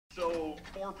So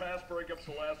 4 pass breakups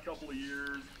the last couple of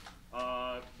years,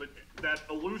 but that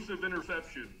elusive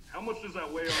interception, how much does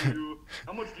that weigh on you?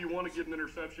 How much do you want to get an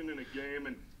interception in a game,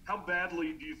 and how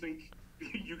badly do you think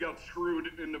you got screwed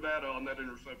in Nevada on that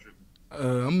interception?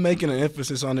 I'm making an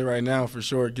emphasis on it right now for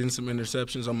sure, getting some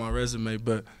interceptions on my resume.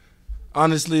 But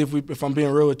honestly, if I'm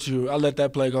being real with you, I let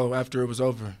that play go after it was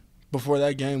over, before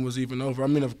that game was even over. I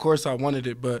mean, of course I wanted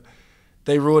it, but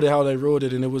they ruled it how they ruled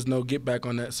it, and there was no get back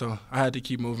on that, so I had to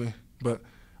keep moving. But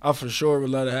I for sure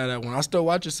would love to have that one. I still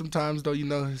watch it sometimes, though. You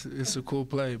know, it's a cool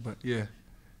play, but yeah.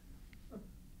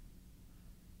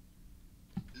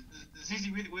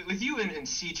 Azizi, with you and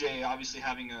CJ obviously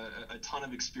having a ton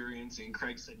of experience, and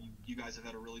Craig said you guys have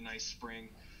had a really nice spring,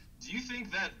 do you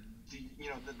think that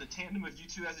the tandem of you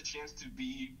two has a chance to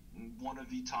be one of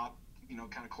the top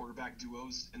kind of quarterback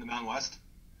duos in the Mountain West?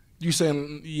 You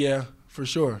saying, yeah, for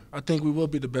sure. I think we will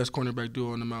be the best cornerback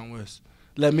duo in the Mountain West.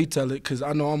 Let me tell it, because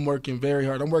I know I'm working very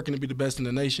hard. I'm working to be the best in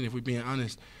the nation, if we're being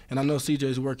honest. And I know CJ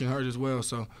is working hard as well,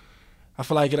 so I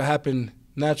feel like it'll happen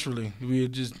naturally.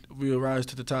 We'll rise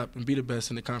to the top and be the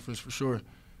best in the conference for sure.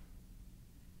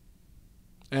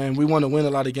 And we want to win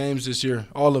a lot of games this year,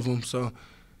 all of them, so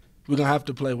we're going to have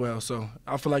to play well. So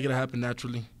I feel like it'll happen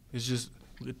naturally. It's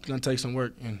going to take some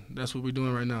work, and that's what we're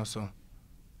doing right now, so.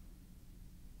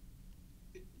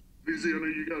 Azizi, I know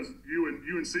you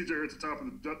and CJ are at the top of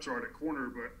the depth chart at corner,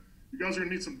 but you guys are going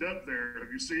to need some depth there.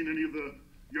 Have you seen any of the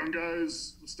young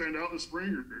guys stand out this spring,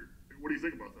 or what do you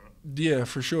think about that? Yeah,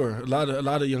 for sure. A lot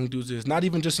of young dudes is. Not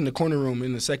even just in the corner room,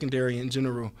 in the secondary in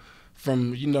general.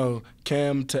 From,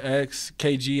 Cam to X,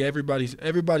 KG,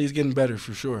 everybody's getting better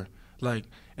for sure.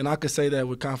 And I could say that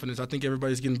with confidence. I think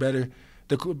everybody's getting better.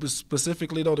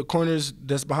 Specifically, though, the corners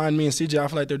that's behind me and CJ, I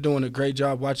feel like they're doing a great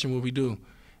job watching what we do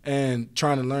and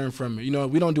trying to learn from it.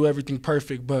 We don't do everything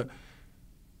perfect, but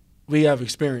we have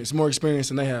experience, more experience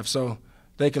than they have, so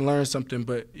they can learn something.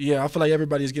 But, yeah, I feel like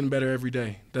everybody's getting better every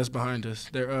day that's behind us.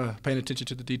 They're paying attention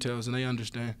to the details, and they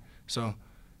understand. So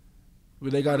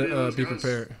they got to be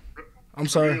prepared. I'm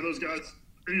sorry? Any of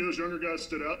those younger guys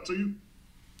stood out to you?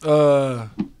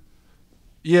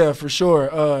 Yeah, for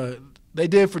sure. They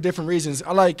did for different reasons.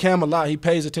 I like Cam a lot. He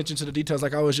pays attention to the details,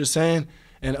 like I was just saying.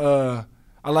 And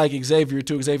I like Xavier,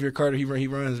 too. Xavier Carter, he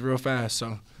runs real fast.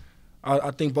 So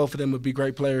I think both of them would be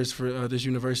great players for this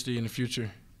university in the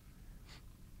future.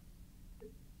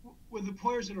 With the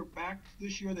players that are back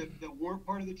this year that weren't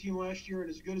part of the team last year, and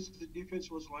as good as the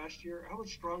defense was last year, how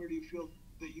much stronger do you feel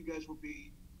that you guys will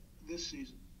be this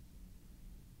season?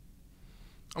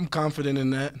 I'm confident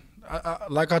in that.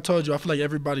 Like I told you, I feel like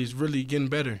everybody's really getting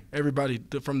better. Everybody,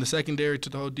 from the secondary to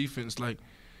the whole defense.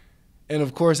 And,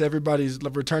 of course, everybody's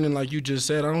returning like you just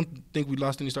said. I don't think we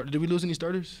lost any starters. Did we lose any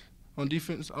starters on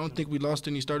defense? I don't think we lost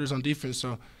any starters on defense.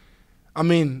 So, I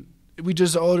mean, we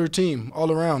just an older team all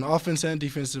around, offense and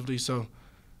defensively. So,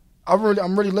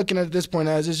 I'm really looking at it at this point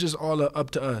as it's just all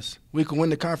up to us. We can win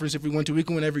the conference if we want to. We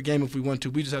can win every game if we want to.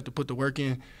 We just have to put the work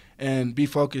in and be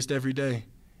focused every day.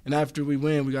 And after we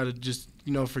win, we got to just,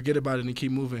 forget about it and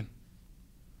keep moving.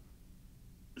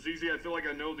 Azizi, I feel like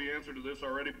I know the answer to this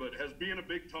already, but has being a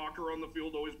big talker on the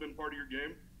field always been part of your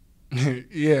game?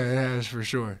 Yeah, it has for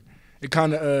sure. It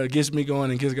kind of gets me going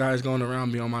and gets guys going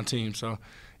around me on my team. So,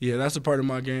 yeah, that's a part of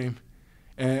my game.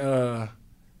 And,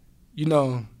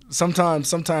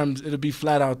 sometimes it'll be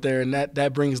flat out there, and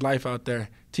that brings life out there.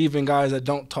 To even guys that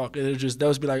don't talk, they'll just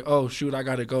be like, oh, shoot, I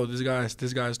got to go. This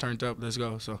guy's turned up. Let's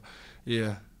go. So,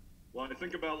 yeah. Well, I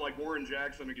think about Warren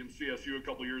Jackson against CSU a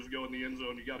couple years ago in the end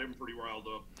zone. You got him pretty riled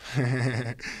up.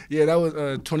 Yeah, that was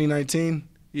 2019.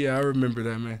 Yeah, I remember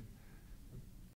that, man.